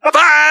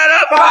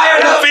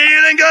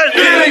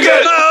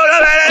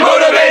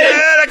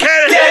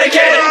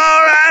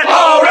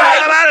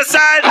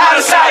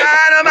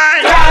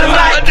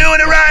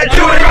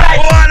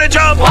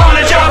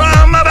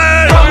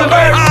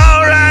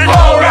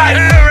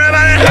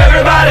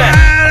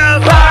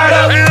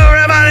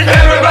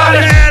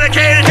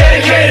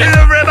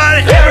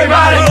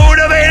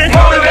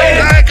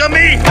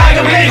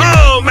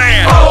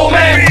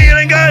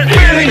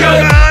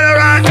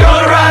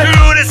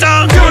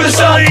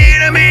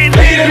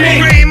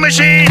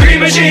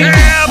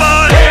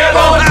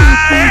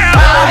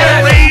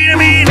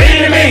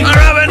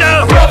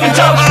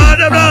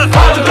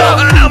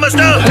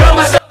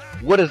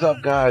is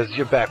up, guys?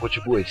 You're back with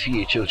your boy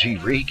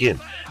THOG Regan,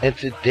 and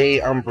today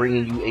I'm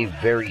bringing you a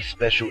very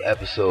special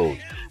episode.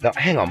 Now,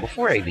 hang on,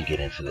 before I even get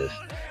into this,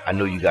 I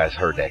know you guys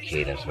heard that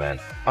cadence, man.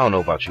 I don't know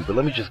about you, but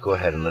let me just go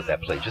ahead and let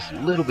that play just a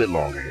little bit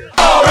longer here.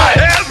 All right,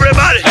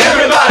 everybody,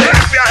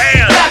 clap your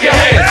hands,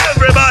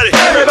 everybody,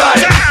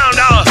 down,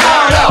 dog,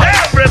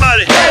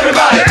 everybody,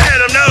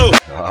 let them know.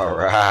 All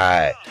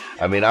right.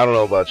 I mean, I don't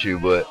know about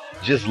you, but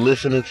just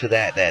listening to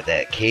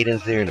that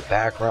cadence there in the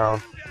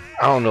background,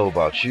 I don't know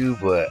about you,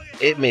 but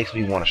it makes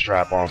me want to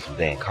strap on some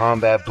damn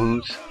combat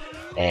boots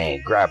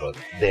and grab a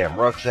damn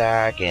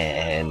rucksack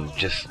and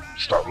just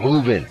start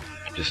moving,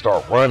 just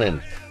start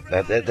running.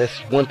 That's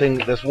one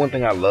thing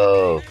I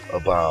love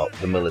about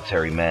the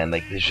military, man.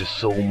 Like, there's just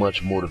so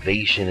much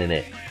motivation in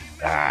it.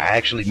 I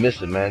actually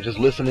miss it, man. Just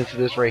listening to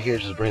this right here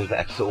just brings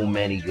back so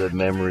many good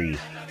memories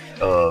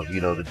of,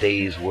 the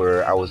days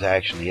where I was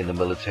actually in the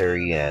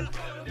military and,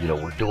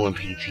 we're doing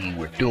PT,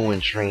 we're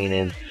doing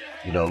training,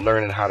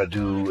 learning how to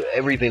do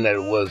everything that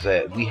it was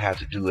that we had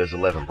to do as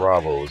 11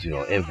 Bravos,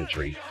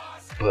 infantry.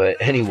 But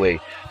anyway,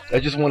 I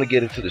just want to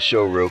get into the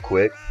show real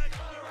quick.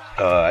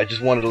 I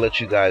just wanted to let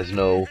you guys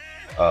know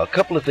a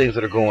couple of things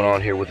that are going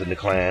on here within the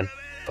clan.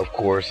 Of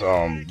course,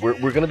 we're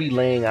going to be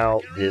laying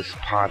out this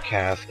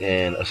podcast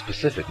in a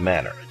specific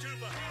manner.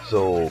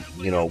 So,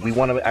 we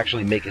want to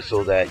actually make it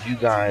so that you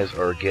guys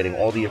are getting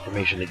all the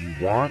information that you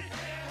want.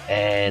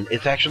 And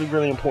it's actually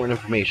really important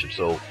information.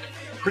 So,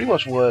 pretty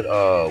much what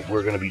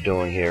we're going to be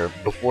doing here,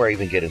 before I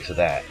even get into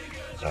that,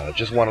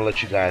 just want to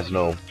let you guys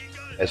know,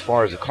 as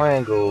far as the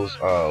clan goes,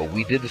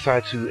 we did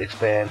decide to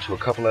expand to a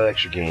couple of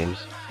extra games.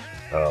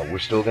 We're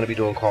still going to be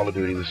doing Call of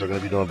Duty, we're still going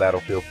to be doing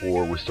Battlefield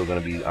 4, we're still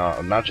going to be,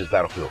 not just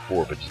Battlefield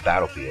 4, but just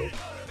Battlefield.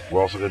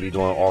 We're also going to be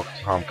doing all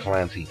Tom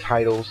Clancy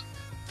titles,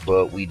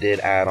 but we did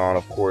add on,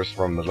 of course,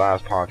 from the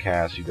last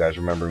podcast, you guys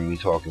remember me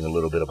talking a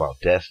little bit about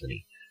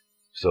Destiny.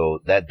 So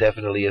that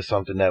definitely is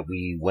something that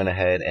we went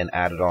ahead and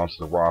added on to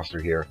the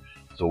roster here.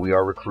 So we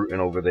are recruiting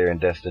over there in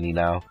Destiny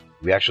now.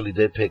 We actually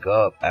did pick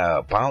up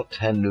about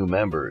 10 new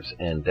members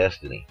in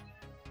Destiny.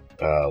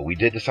 We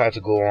did decide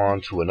to go on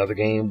to another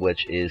game,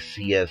 which is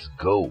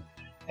CSGO.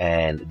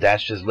 And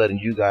that's just letting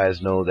you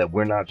guys know that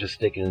we're not just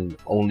sticking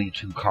only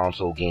to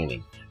console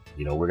gaming.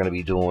 We're going to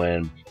be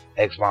doing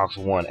Xbox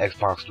One,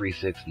 Xbox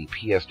 360,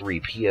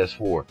 PS3,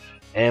 PS4,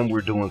 and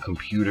we're doing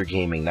computer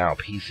gaming now,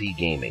 PC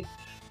gaming.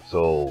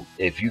 So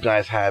if you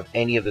guys have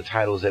any of the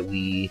titles that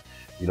we,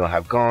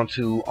 have gone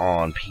to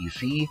on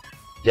PC,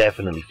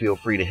 definitely feel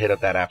free to hit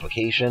up that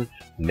application.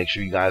 Make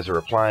sure you guys are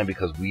applying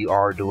because we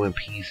are doing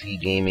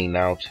PC gaming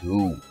now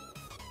too.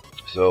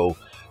 So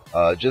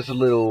just a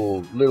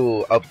little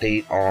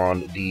update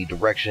on the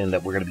direction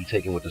that we're going to be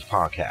taking with this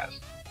podcast.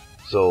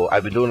 So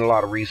I've been doing a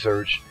lot of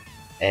research,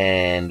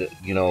 and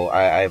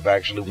I've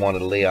actually wanted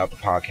to lay out the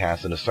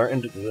podcast in a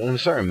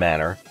certain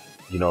manner.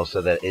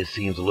 So that it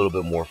seems a little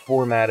bit more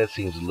formatted,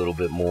 seems a little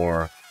bit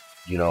more,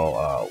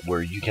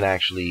 where you can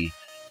actually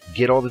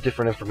get all the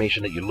different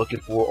information that you're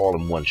looking for all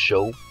in one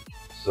show.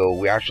 So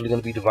we're actually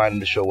going to be dividing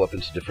the show up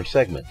into different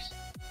segments.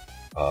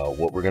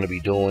 What we're going to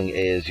be doing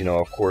is,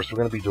 of course, we're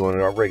going to be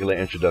doing our regular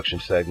introduction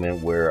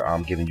segment where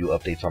I'm giving you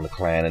updates on the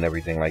clan and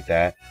everything like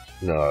that.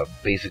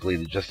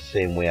 Basically just the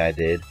same way I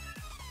did.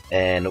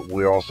 And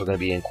we're also going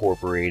to be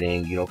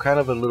incorporating,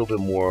 kind of a little bit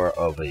more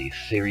of a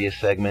serious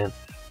segment,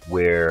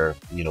 where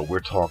we're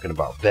talking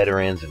about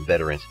veterans and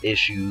veterans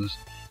issues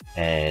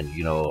and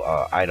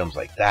items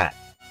like that.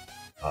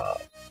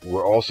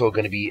 We're also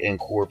going to be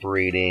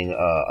incorporating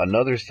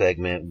another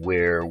segment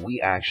where we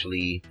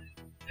actually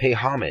pay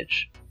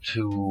homage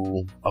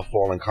to a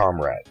fallen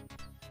comrade.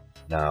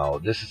 Now,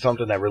 this is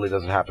something that really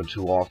doesn't happen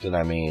too often.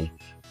 I mean,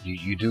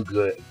 you do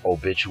good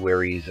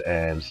obituaries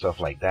and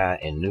stuff like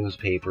that in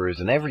newspapers,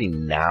 and every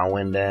now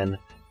and then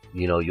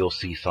you'll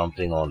see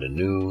something on the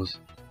news.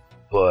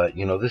 But,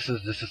 this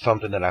is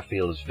something that I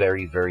feel is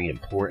very, very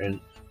important,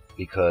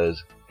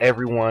 because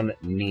everyone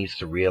needs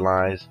to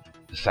realize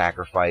the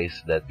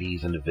sacrifice that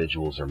these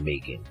individuals are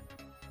making.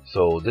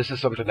 So this is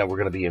something that we're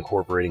going to be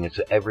incorporating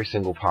into every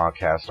single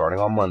podcast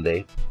starting on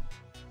Monday.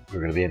 We're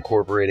going to be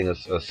incorporating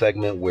a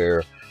segment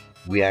where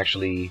we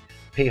actually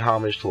pay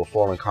homage to a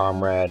fallen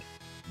comrade.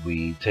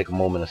 We take a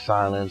moment of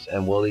silence,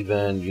 and we'll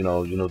even,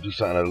 do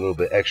something a little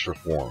bit extra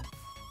for them.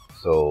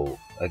 So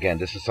again,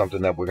 this is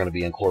something that we're going to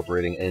be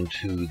incorporating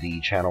into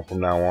the channel from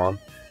now on.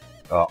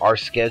 Our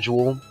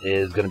schedule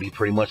is going to be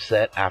pretty much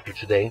set after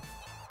today.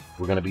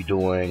 We're going to be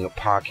doing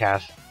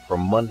podcasts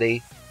from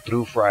Monday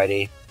through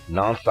Friday,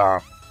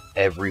 nonstop,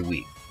 every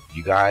week.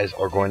 You guys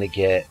are going to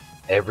get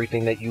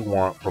everything that you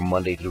want from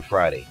Monday through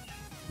Friday.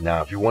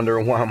 Now, if you're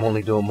wondering why I'm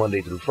only doing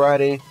Monday through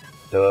Friday,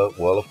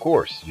 well, of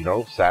course,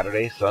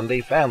 Saturday, Sunday,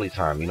 family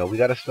time. We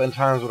got to spend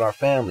times with our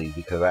families,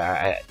 because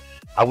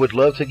I would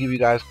love to give you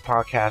guys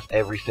podcasts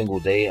every single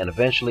day, and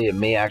eventually it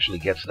may actually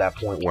get to that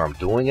point where I'm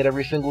doing it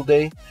every single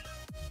day.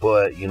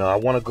 But, I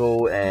want to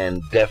go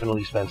and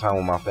definitely spend time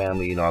with my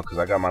family, because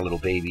I got my little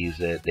babies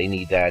that they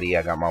need daddy.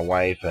 I got my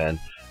wife, and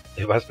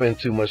if I spend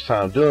too much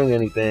time doing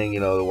anything,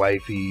 the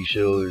wifey,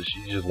 she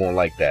just won't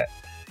like that.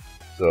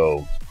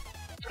 So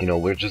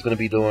we're just going to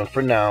be doing,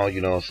 for now,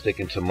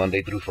 sticking to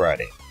Monday through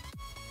Friday.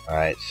 All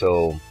right,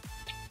 so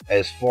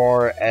as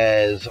far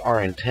as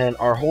our intent,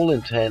 our whole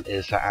intent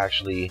is to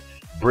actually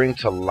bring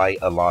to light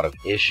a lot of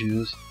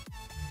issues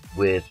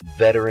with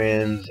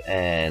veterans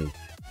and,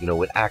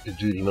 with active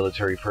duty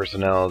military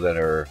personnel that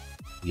are,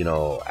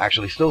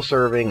 actually still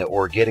serving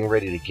or getting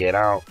ready to get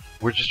out.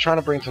 We're just trying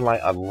to bring to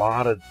light a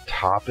lot of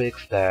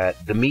topics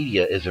that the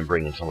media isn't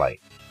bringing to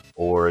light,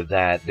 or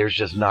that there's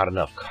just not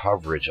enough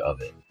coverage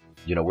of it.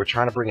 We're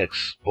trying to bring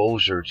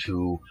exposure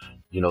to,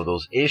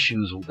 those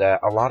issues that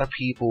a lot of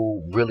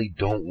people really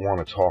don't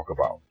want to talk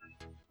about.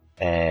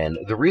 And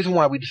the reason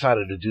why we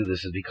decided to do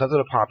this is because of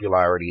the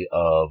popularity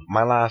of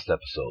my last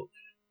episode.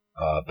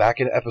 Back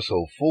in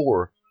episode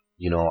 4,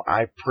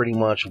 I pretty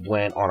much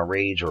went on a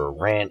rage or a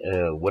rant,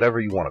 whatever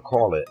you want to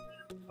call it,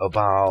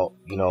 about,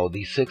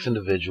 these 6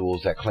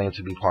 individuals that claim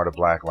to be part of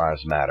Black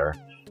Lives Matter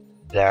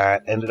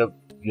that ended up,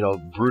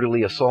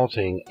 brutally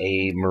assaulting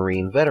a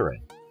Marine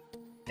veteran.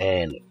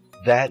 And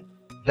that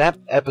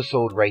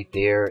episode right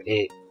there,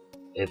 it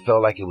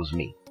felt like it was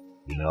me.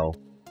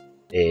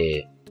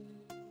 It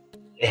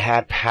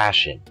had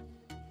passion,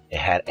 it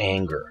had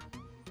anger,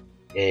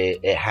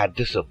 it had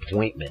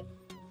disappointment,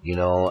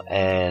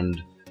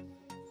 and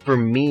for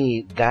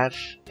me,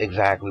 that's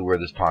exactly where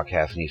this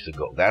podcast needs to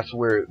go. That's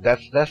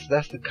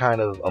the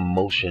kind of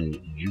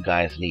emotion you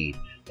guys need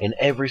in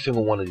every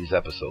single one of these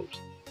episodes.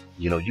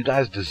 You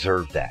guys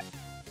deserve that.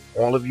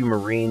 All of you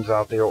Marines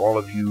out there, all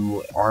of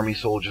you Army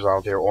soldiers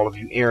out there, all of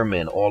you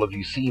airmen, all of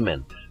you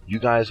seamen, you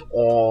guys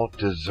all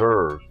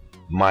deserve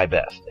my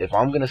best. If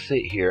I'm going to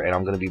sit here and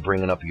I'm going to be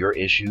bringing up your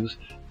issues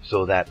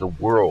so that the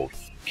world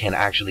can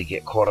actually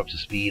get caught up to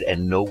speed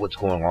and know what's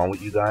going on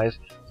with you guys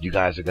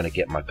are going to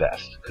get my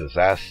best, because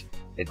that's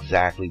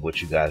exactly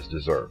what you guys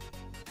deserve.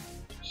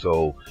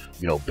 So,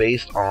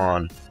 based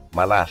on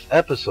my last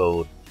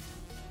episode,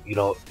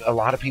 a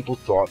lot of people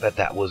thought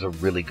that was a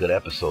really good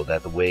episode,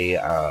 that the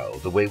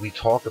way we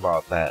talked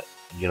about that,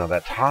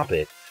 that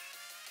topic,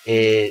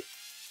 it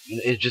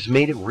just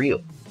made it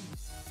real.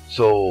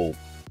 So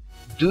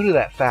due to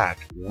that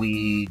fact,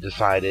 we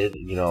decided,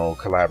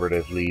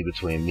 collaboratively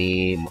between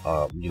me,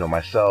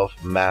 myself,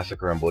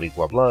 Massacre, and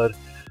Boricua Blood,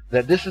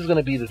 that this is going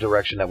to be the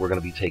direction that we're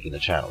going to be taking the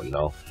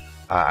channel.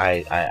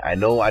 I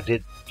know I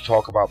did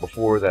talk about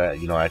before that,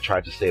 I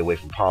tried to stay away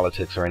from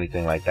politics or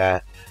anything like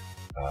that.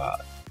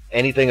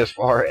 Anything as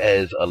far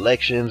as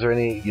elections or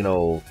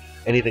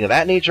anything of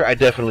that nature, I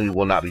definitely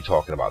will not be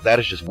talking about. That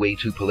is just way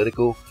too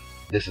political.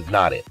 This is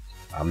not it.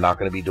 I'm not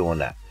going to be doing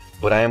that.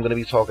 But I am going to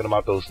be talking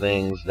about those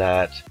things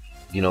that,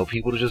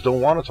 people just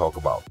don't want to talk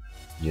about.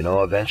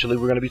 Eventually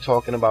we're going to be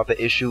talking about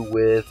the issue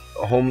with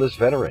homeless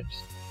veterans.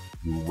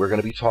 We're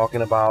going to be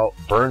talking about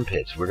burn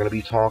pits. We're going to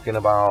be talking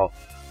about,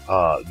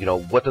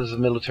 what does the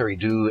military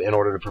do in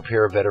order to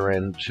prepare a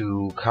veteran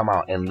to come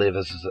out and live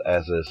as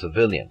a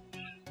civilian.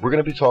 We're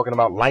going to be talking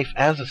about life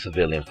as a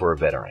civilian for a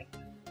veteran.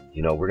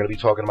 We're going to be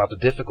talking about the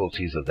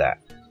difficulties of that.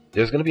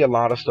 There's going to be a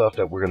lot of stuff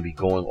that we're going to be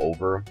going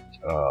over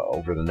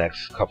the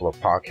next couple of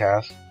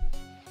podcasts.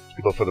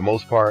 But for the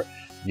most part,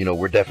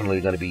 we're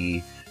definitely going to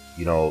be,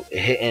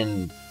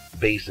 hitting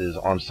bases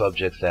on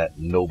subjects that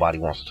nobody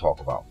wants to talk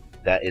about.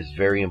 That is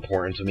very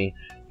important to me,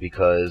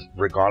 because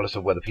regardless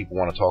of whether people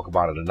want to talk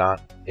about it or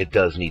not, it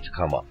does need to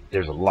come up.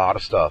 There's a lot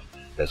of stuff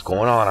that's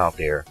going on out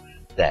there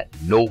that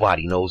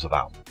nobody knows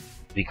about,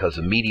 because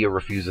the media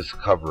refuses to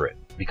cover it,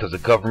 because the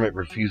government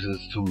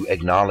refuses to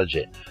acknowledge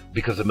it,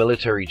 because the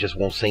military just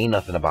won't say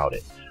nothing about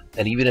it.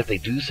 And even if they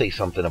do say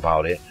something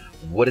about it,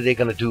 what are they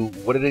going to do?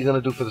 What are they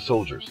going to do for the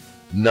soldiers?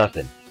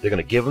 Nothing. They're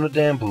going to give them a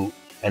damn boot,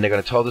 and they're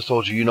going to tell the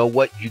soldier, you know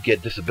what? You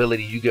get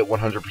disability, you get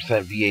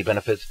 100% VA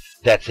benefits.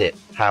 That's it.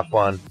 Have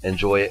fun,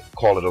 enjoy it,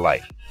 call it a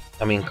life.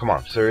 I mean, come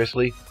on,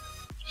 seriously?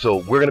 So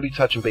we're going to be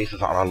touching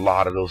bases on a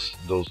lot of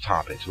those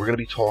topics. We're going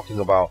to be talking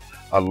about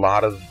a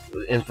lot of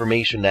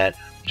information that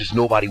just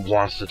nobody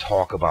wants to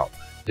talk about.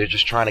 They're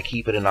just trying to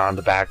keep it on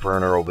the back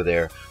burner over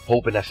there,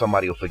 hoping that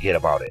somebody will forget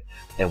about it.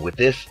 And with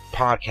this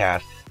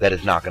podcast, that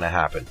is not going to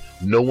happen.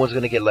 No one's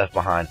going to get left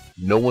behind.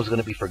 No one's going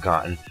to be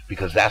forgotten,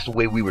 because that's the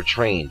way we were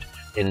trained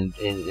in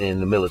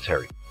the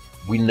military.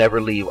 We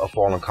never leave a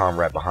fallen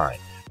comrade behind.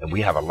 And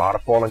we have a lot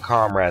of fallen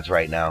comrades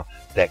right now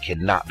that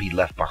cannot be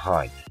left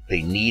behind.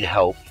 They need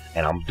help,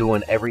 and I'm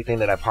doing everything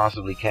that I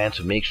possibly can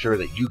to make sure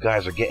that you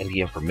guys are getting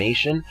the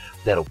information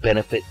that'll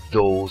benefit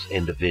those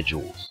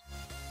individuals.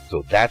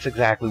 So that's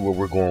exactly where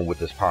we're going with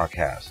this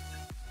podcast.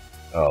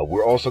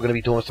 We're also going to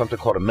be doing something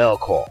called a mail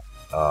call.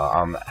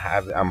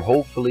 I'm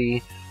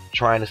hopefully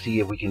trying to see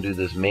if we can do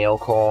this mail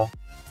call.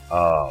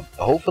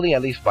 Hopefully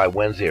at least by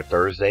Wednesday or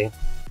Thursday.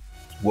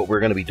 What we're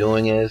going to be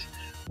doing is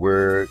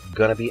we're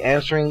going to be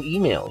answering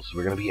emails.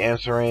 We're going to be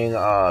answering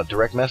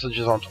direct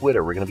messages on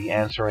Twitter. We're going to be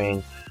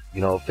answering,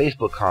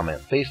 Facebook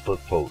comments, Facebook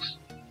posts.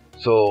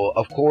 So,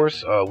 of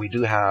course, we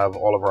do have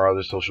all of our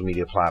other social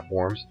media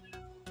platforms.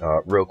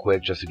 Real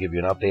quick, just to give you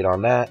an update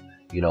on that,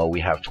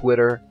 we have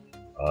Twitter.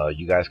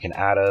 You guys can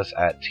add us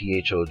at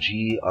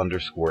THOG_Empire.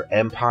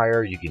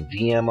 You can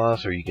DM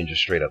us, or you can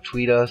just straight up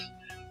tweet us.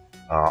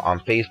 On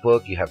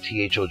Facebook, you have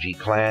THOG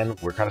Clan.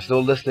 We're kind of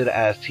still listed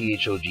as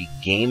THOG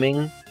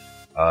Gaming.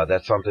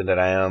 That's something that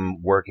I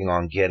am working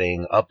on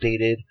getting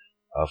updated.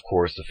 Of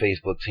course, the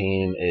Facebook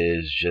team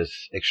is just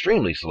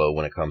extremely slow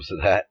when it comes to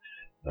that.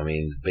 I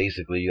mean,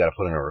 basically, you got to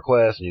put in a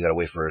request, and you got to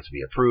wait for it to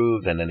be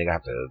approved, and then they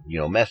have to,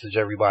 message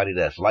everybody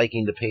that's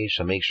liking the page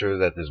to make sure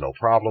that there's no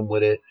problem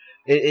with it.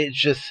 It's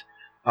just,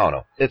 I don't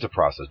know, it's a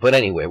process. But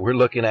anyway, we're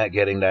looking at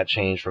getting that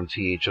change from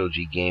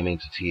THOG Gaming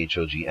to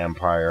THOG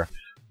Empire,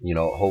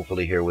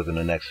 hopefully here within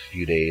the next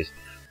few days.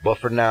 But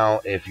for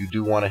now, if you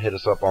do want to hit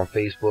us up on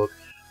Facebook,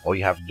 all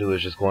you have to do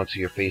is just go into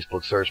your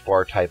Facebook search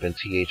bar, type in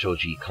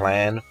THOG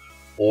Clan,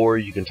 or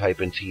you can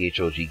type in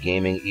THOG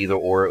Gaming. Either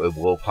or, it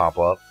will pop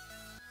up.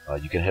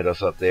 You can hit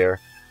us up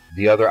there.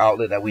 The other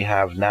outlet that we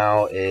have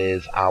now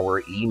is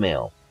our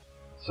email.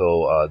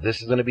 So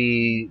this is going to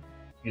be,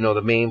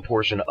 the main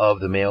portion of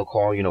the mail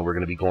call. We're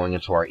going to be going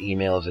into our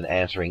emails and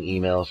answering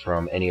emails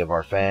from any of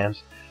our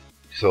fans.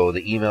 So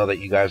the email that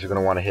you guys are going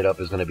to want to hit up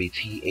is going to be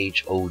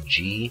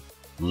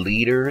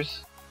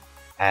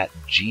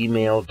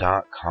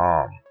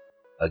thogleaders@gmail.com.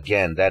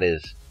 Again, that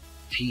is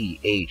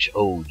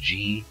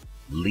thogleaders,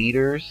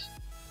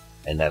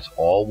 and that's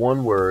all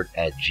one word,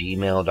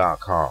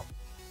 @gmail.com.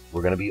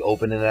 We're going to be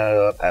opening that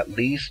up at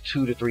least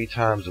 2 to 3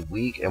 times a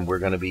week, and we're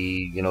going to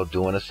be,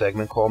 doing a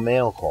segment called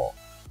Mail Call.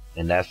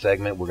 In that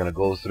segment, we're going to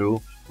go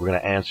through, we're going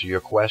to answer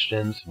your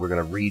questions, we're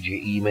going to read your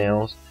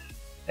emails,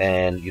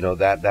 and,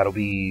 that'll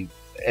be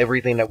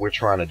everything that we're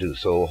trying to do.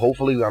 So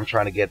hopefully I'm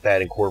trying to get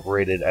that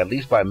incorporated at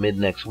least by mid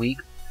next week.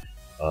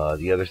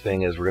 The other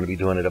thing is we're going to be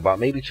doing it about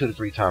maybe 2 to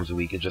 3 times a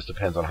week. It just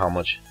depends on how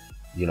much,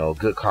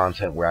 good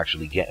content we're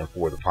actually getting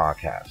for the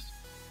podcast.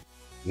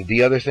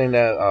 The other thing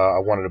that I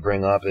wanted to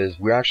bring up is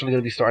we're actually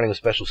going to be starting a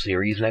special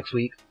series next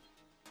week,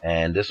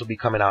 and this will be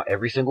coming out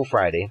every single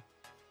Friday,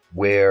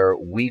 where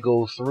we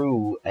go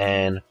through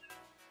and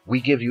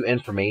we give you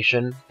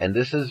information, and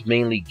this is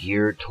mainly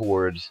geared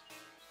towards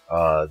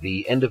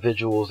the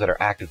individuals that are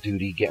active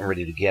duty, getting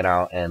ready to get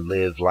out and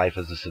live life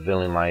as a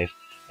civilian life,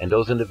 and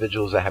those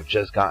individuals that have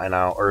just gotten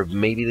out, or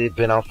maybe they've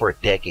been out for a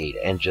decade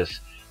and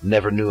just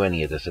never knew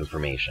any of this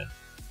information.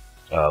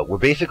 We're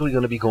basically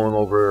going to be going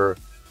over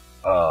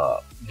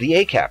the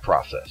ACAT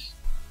process.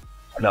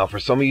 Now, for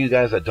some of you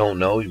guys that don't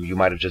know, you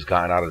might have just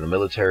gotten out of the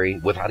military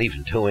without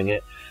even doing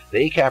it.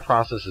 The ACAT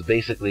process is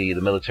basically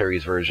the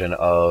military's version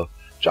of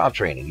job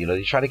training.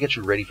 They try to get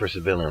you ready for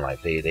civilian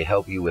life. They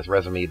help you with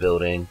resume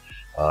building.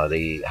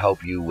 They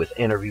help you with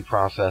interview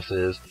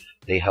processes.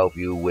 They help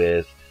you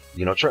with,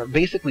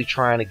 basically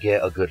trying to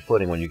get a good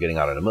footing when you're getting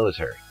out of the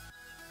military.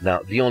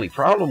 Now, the only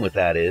problem with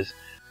that is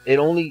they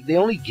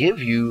only give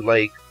you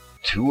like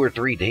 2 or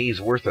 3 days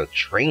worth of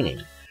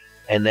training,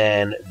 and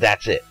then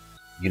that's it.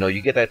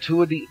 You get that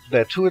 2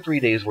 or 3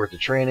 days worth of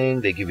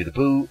training. They give you the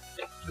boot.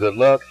 Good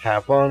luck,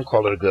 have fun,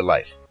 call it a good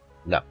life.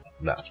 No,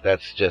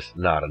 that's just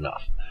not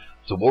enough.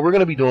 So what we're going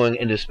to be doing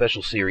in this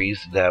special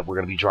series that we're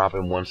going to be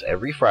dropping once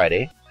every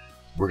Friday,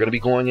 we're going to be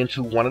going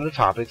into one of the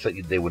topics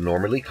that they would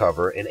normally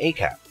cover in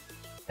ACAT.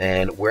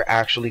 And we're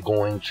actually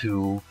going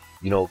to,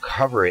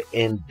 cover it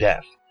in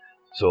depth.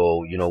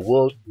 So,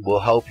 we'll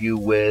help you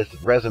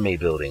with resume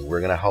building. We're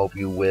going to help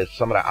you with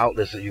some of the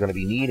outlets that you're going to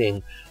be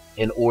needing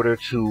in order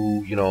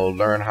to,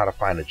 learn how to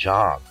find a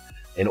job,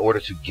 in order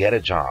to get a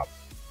job.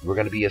 We're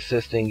going to be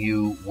assisting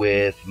you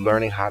with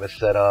learning how to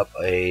set up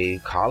a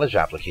college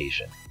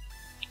application,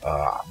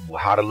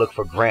 how to look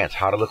for grants,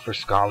 how to look for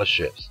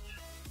scholarships,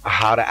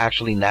 how to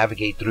actually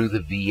navigate through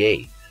the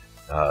VA.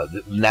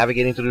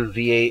 Navigating through the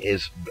VA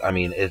is,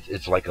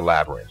 it's like a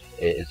labyrinth.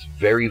 It's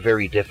very,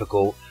 very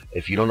difficult.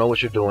 If you don't know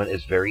what you're doing,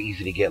 it's very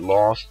easy to get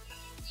lost.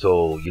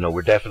 So,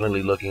 we're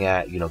definitely looking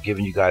at,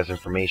 giving you guys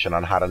information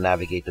on how to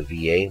navigate the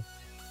VA.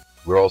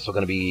 We're also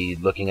going to be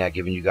looking at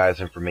giving you guys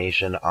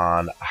information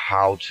on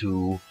how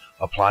to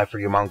apply for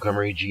your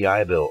Montgomery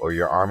GI Bill or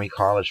your Army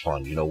College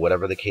Fund,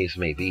 whatever the case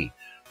may be.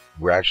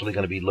 We're actually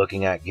going to be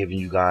looking at giving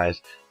you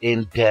guys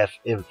in-depth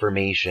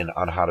information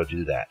on how to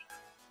do that.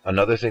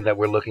 Another thing that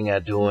we're looking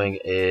at doing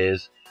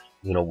is,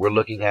 we're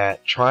looking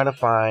at trying to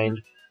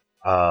find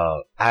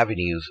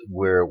avenues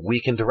where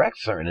we can direct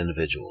certain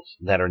individuals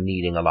that are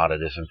needing a lot of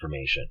this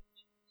information.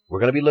 We're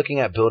going to be looking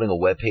at building a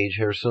web page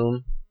here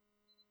soon,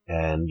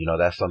 and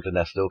that's something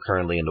that's still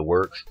currently in the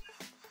works.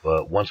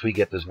 But once we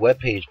get this web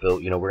page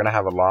built, we're going to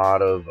have a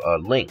lot of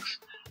links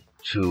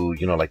to,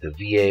 like the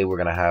VA. We're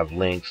going to have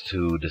links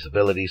to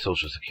disability,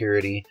 Social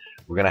Security.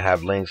 We're going to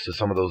have links to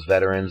some of those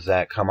veterans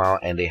that come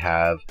out and they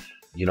have,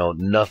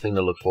 nothing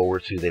to look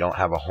forward to. They don't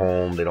have a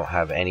home. They don't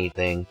have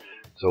anything.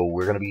 So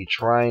we're going to be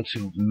trying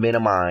to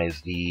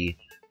minimize the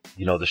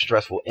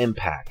stressful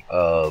impact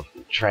of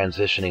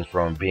transitioning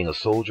from being a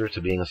soldier to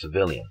being a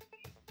civilian.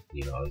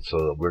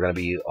 So we're going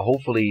to be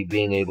hopefully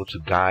being able to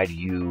guide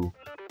you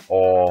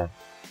all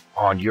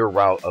on your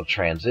route of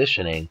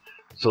transitioning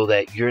so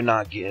that you're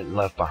not getting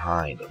left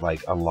behind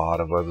like a lot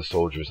of other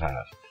soldiers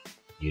have.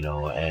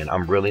 And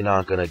I'm really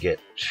not going to get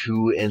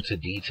too into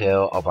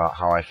detail about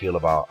how I feel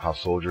about how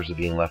soldiers are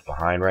being left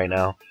behind right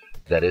now.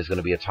 That is going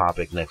to be a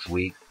topic next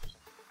week.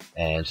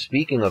 And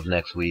speaking of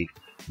next week,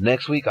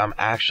 Next week, I'm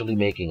actually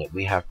making it.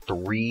 We have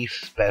 3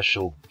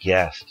 special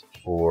guests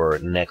for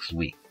next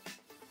week.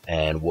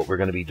 And what we're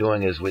going to be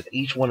doing is with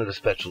each one of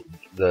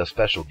the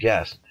special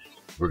guests,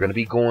 we're going to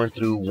be going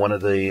through one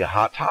of the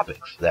hot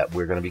topics that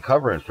we're going to be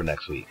covering for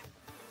next week.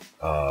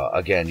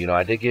 Again, you know,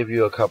 I did give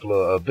you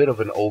a bit of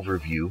an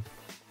overview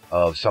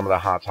of some of the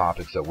hot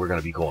topics that we're going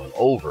to be going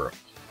over.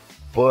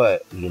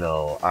 But, you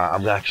know,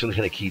 I'm actually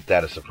going to keep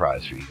that a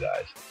surprise for you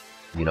guys.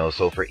 You know,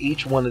 so for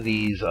each one of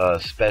these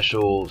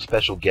special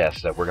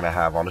guests that we're going to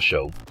have on the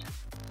show,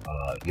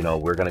 you know,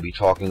 we're going to be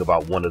talking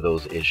about one of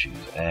those issues.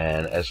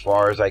 And as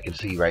far as I can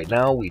see right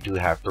now, we do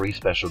have 3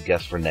 special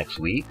guests for next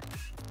week.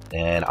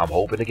 And I'm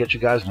hoping to get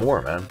you guys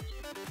more, man.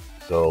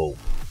 So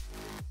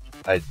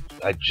I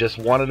just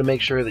wanted to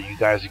make sure that you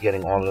guys are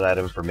getting all of that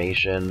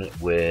information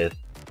with,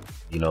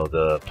 you know,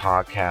 the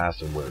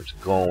podcast and where it's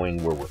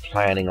going, where we're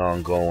planning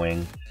on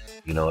going.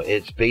 You know,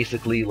 it's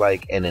basically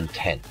like an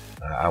intent.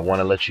 I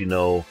want to let you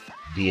know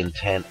the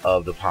intent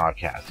of the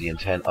podcast, the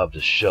intent of the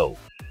show,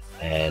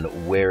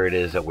 and where it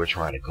is that we're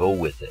trying to go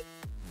with it.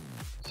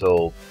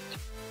 So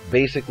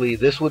basically,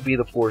 this would be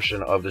the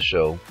portion of the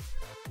show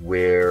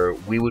where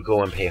we would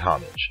go and pay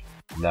homage.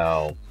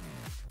 Now,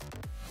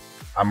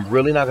 I'm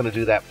really not going to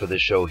do that for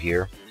this show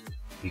here,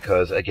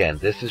 because again,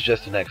 this is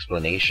just an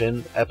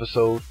explanation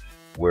episode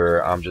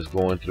where I'm just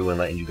going through and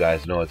letting you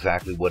guys know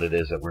exactly what it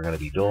is that we're going to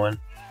be doing.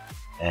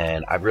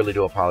 And I really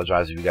do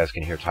apologize if you guys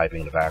can hear typing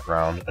in the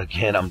background.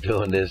 Again, I'm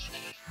doing this,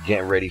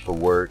 getting ready for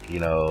work. You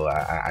know,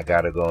 I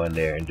got to go in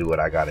there and do what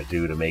I got to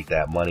do to make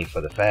that money for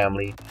the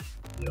family.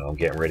 You know, I'm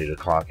getting ready to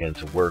clock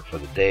into work for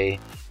the day.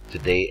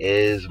 Today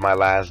is my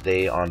last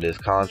day on this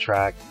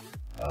contract.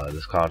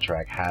 This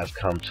contract has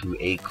come to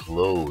a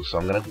close. So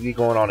I'm going to be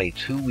going on a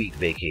 2-week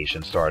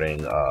vacation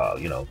starting,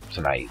 you know,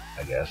 tonight,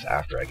 I guess,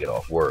 after I get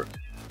off work.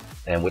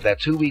 And with that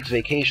 2 weeks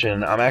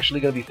vacation, I'm actually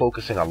going to be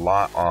focusing a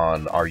lot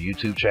on our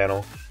YouTube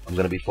channel. I'm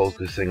going to be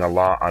focusing a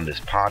lot on this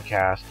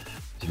podcast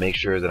to make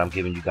sure that I'm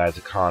giving you guys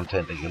the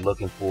content that you're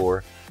looking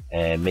for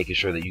and making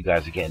sure that you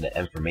guys are getting the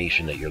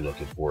information that you're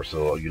looking for.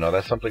 So, you know,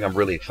 that's something I'm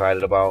really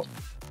excited about.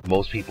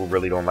 Most people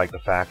really don't like the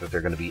fact that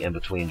they're going to be in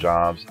between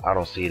jobs. I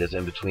don't see it as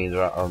in between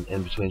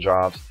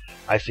jobs.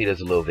 I see it as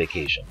a little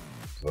vacation.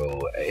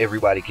 So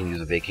everybody can use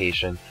a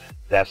vacation.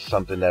 That's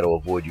something that will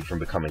avoid you from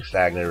becoming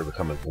stagnant or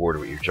becoming bored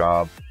with your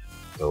job.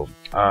 So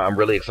I'm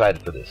really excited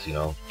for this. You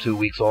know, 2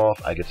 weeks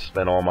off, I get to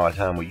spend all my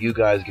time with you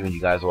guys, giving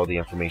you guys all the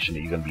information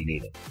that you're going to be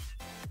needing.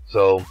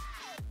 So, all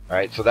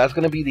right, so that's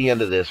going to be the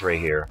end of this right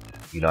here.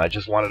 You know, I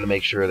just wanted to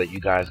make sure that you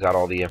guys got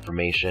all the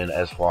information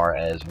as far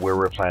as where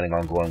we're planning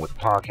on going with the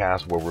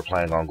podcast, where we're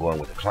planning on going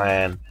with the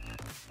clan.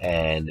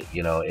 And,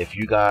 you know, if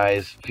you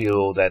guys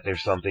feel that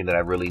there's something that I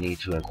really need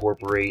to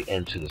incorporate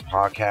into this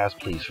podcast,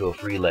 please feel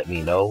free, let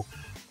me know.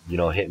 You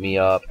know, hit me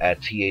up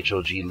at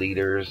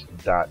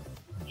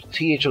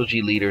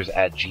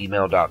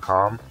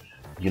thougleaders@gmail.com.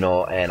 You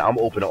know, and I'm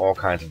open to all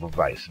kinds of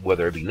advice,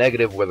 whether it be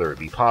negative, whether it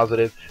be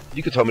positive.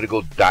 You could tell me to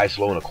go die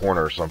slow in a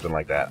corner or something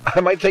like that. I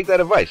might take that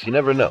advice. You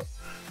never know.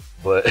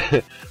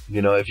 But,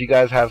 you know, if you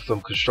guys have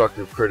some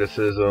constructive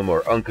criticism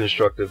or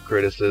unconstructive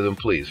criticism,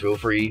 please feel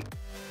free.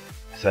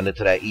 Send it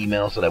to that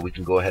email so that we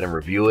can go ahead and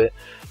review it.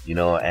 You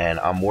know, and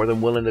I'm more than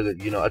willing to,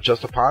 you know,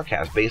 adjust the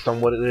podcast based on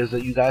what it is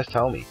that you guys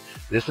tell me.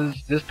 This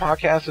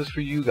podcast is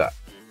for you guys.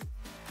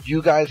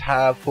 You guys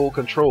have full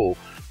control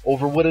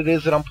over what it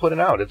is that I'm putting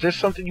out. If there's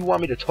something you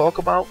want me to talk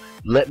about,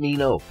 let me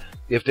know.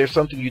 If there's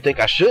something you think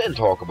I shouldn't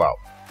talk about,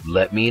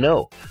 let me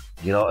know.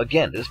 You know,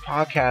 again, this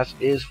podcast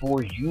is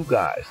for you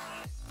guys.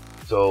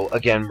 So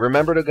again,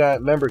 remember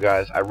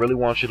guys, I really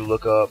want you to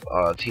look up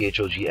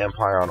THOG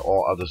Empire on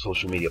all other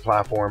social media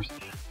platforms.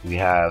 We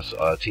have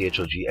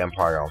THOG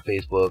Empire on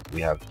Facebook.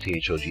 We have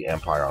THOG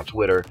Empire on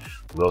Twitter.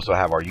 We also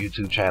have our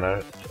YouTube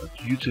channel,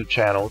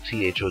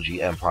 THOG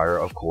Empire,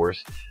 of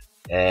course.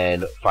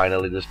 And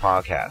finally, this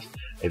podcast.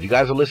 If you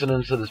guys are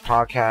listening to this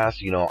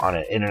podcast, you know, on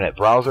an internet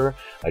browser,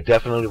 I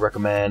definitely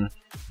recommend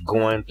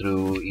going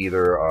through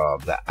either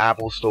the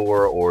Apple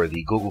Store or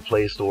the Google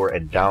Play Store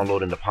and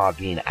downloading the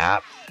Podbean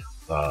app.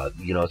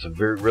 You know, it's a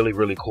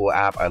really cool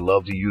app. I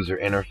love the user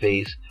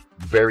interface.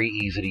 Very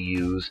easy to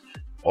use.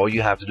 All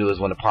you have to do is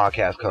when the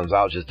podcast comes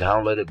out, just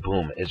download it.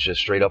 Boom. It's just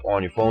straight up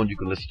on your phone. You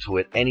can listen to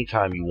it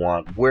anytime you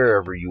want,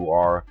 wherever you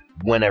are,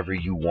 whenever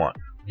you want.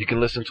 You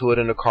can listen to it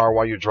in the car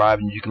while you're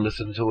driving. You can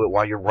listen to it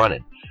while you're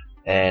running.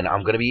 And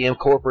I'm going to be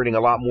incorporating a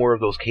lot more of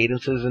those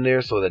cadences in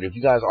there so that if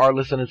you guys are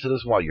listening to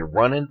this while you're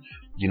running,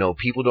 you know,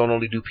 people don't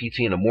only do PT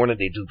in the morning,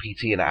 they do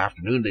PT in the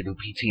afternoon, they do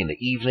PT in the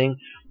evening.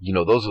 You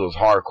know, those are those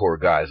hardcore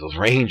guys, those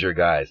ranger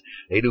guys.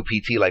 They do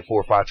PT like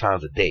 4 or 5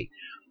 times a day.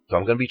 So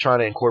I'm going to be trying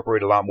to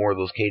incorporate a lot more of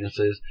those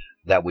cadences.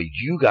 That way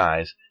you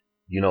guys,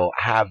 you know,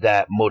 have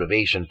that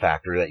motivation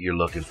factor that you're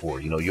looking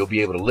for. You know, you'll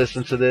be able to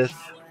listen to this.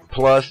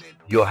 Plus,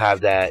 you'll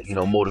have that, you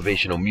know,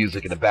 motivational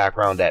music in the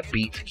background, that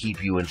beat to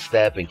keep you in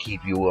step and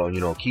keep you, you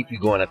know, keep you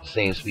going at the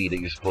same speed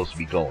that you're supposed to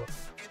be going.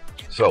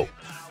 So,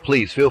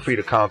 please feel free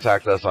to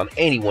contact us on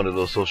any one of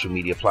those social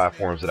media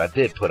platforms that I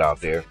did put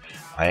out there.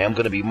 I am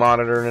going to be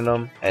monitoring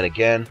them, and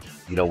again,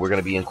 you know, we're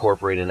going to be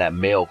incorporating that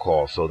mail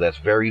call, so that's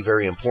very,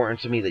 very important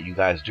to me that you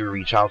guys do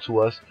reach out to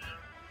us.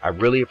 I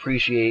really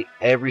appreciate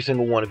every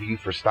single one of you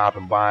for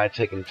stopping by,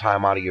 taking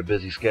time out of your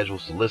busy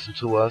schedules to listen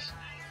to us.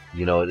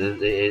 You know,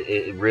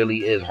 it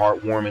really is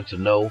heartwarming to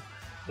know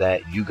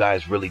that you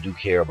guys really do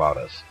care about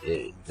us,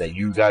 that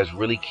you guys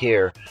really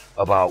care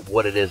about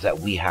what it is that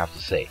we have to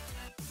say.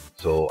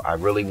 So I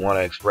really want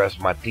to express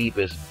my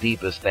deepest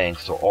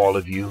thanks to all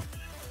of you,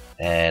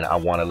 and I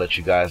want to let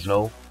you guys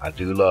know I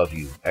do love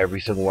you. Every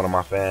single one of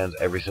my fans,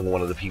 every single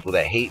one of the people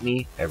that hate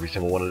me, every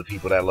single one of the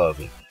people that love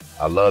me.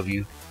 I love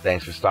you.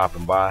 Thanks for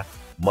stopping by.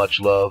 Much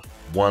love.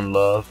 One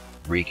love.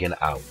 Reeking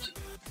out.